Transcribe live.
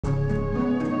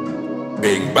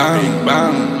Bing bang, bing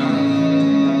bang.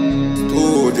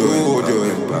 Studio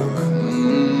impact.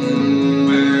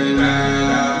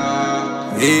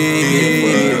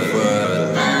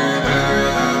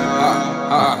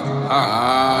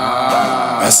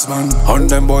 Yes man, on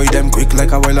them boy, them quick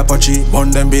like a wild Apache.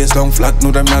 On them base down flat,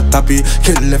 no them not happy.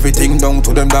 Kill everything down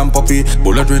to them damn puppy.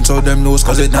 Bullet rinse out them nose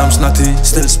cause it damn snotty.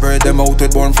 Still spread them out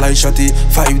with one fly shotty.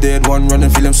 5 dead, 1 running,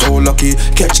 feel them so lucky.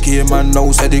 Catch came man now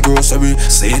said the grocery.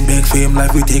 Saying big fame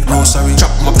like we take no sorry.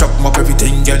 Chop 'em up,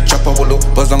 everything get chop up.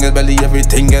 As long as belly,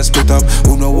 everything gets split up.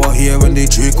 Who know what here when they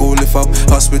trick all lift up.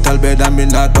 Hospital bed and me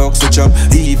not talk switch up.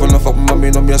 Even if I'm me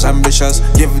no just ambitious.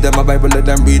 Give them a Bible, let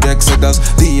them read Exodus.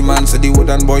 Demon said the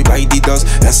wooden boy by the dust.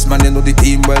 Yes man, you know the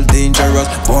team well dangerous.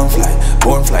 Born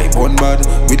fly, born bad.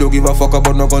 We don't give a fuck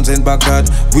about no guns in Baghdad.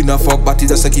 We not fuck but it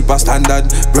just to keep a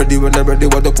standard. Ready when they're ready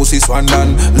with the pussy swan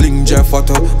down. Link Jeff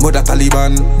photo, mother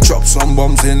Taliban. Drop some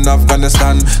bombs in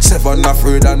Afghanistan. 7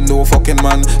 afraid and no fucking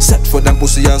man. Set for them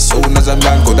pussy as soon as I'm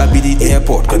done. Could that be the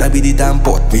airport? Could that be the damn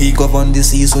port? We govern the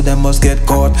sea so them must get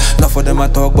caught. Not for them I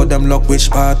talk but them lock which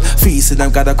part. Feast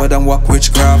them gotta cut them walk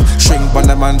witchcraft. Shrink on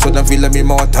the man so them feel them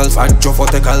immortal. Fan Joe for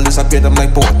the call disappear them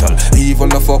like portal. Even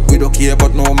the fuck we don't care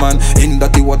but no man. In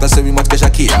dirty water say we must catch a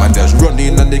key. Man just run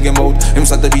in and dig him out. Him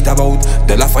start the beat about.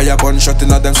 They la fire gunshot in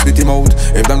them split him out.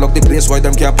 If them lock the place why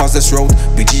them can't pass this road.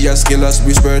 BGS killers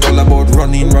we spread all about.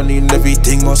 Running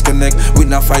everything must connect. We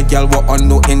not fight y'all what on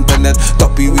no internet.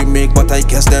 Toppy we make but I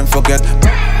guess them forget.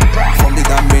 From the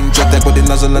damn inch they put the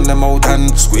nozzle in them out and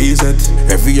squeeze it.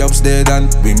 Every ups dead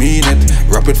and we mean it.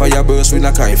 Rapid fire burst we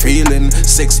not cry feeling.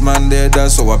 6 man dead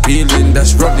that's so appealing.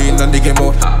 That's running and dig him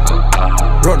out.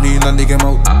 Running and dig him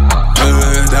out.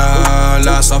 Murder,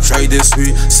 last up try this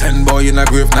way. Send boy in a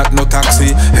grave, not no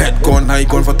taxi. Head gone high,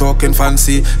 gone for talking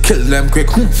fancy. Kill them quick,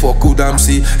 fuck who damn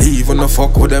see. Even the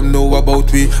fuck who them know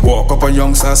about we. Walk up on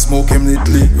youngsters, smoke him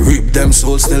neatly. Rip them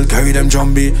souls, still carry them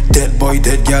zombie. Dead boy,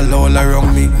 dead girl all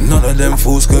around me. None of them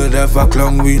fools could ever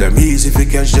clung we. Them easy if you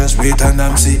catch, just wait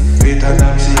and see. Wait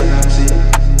and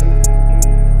see.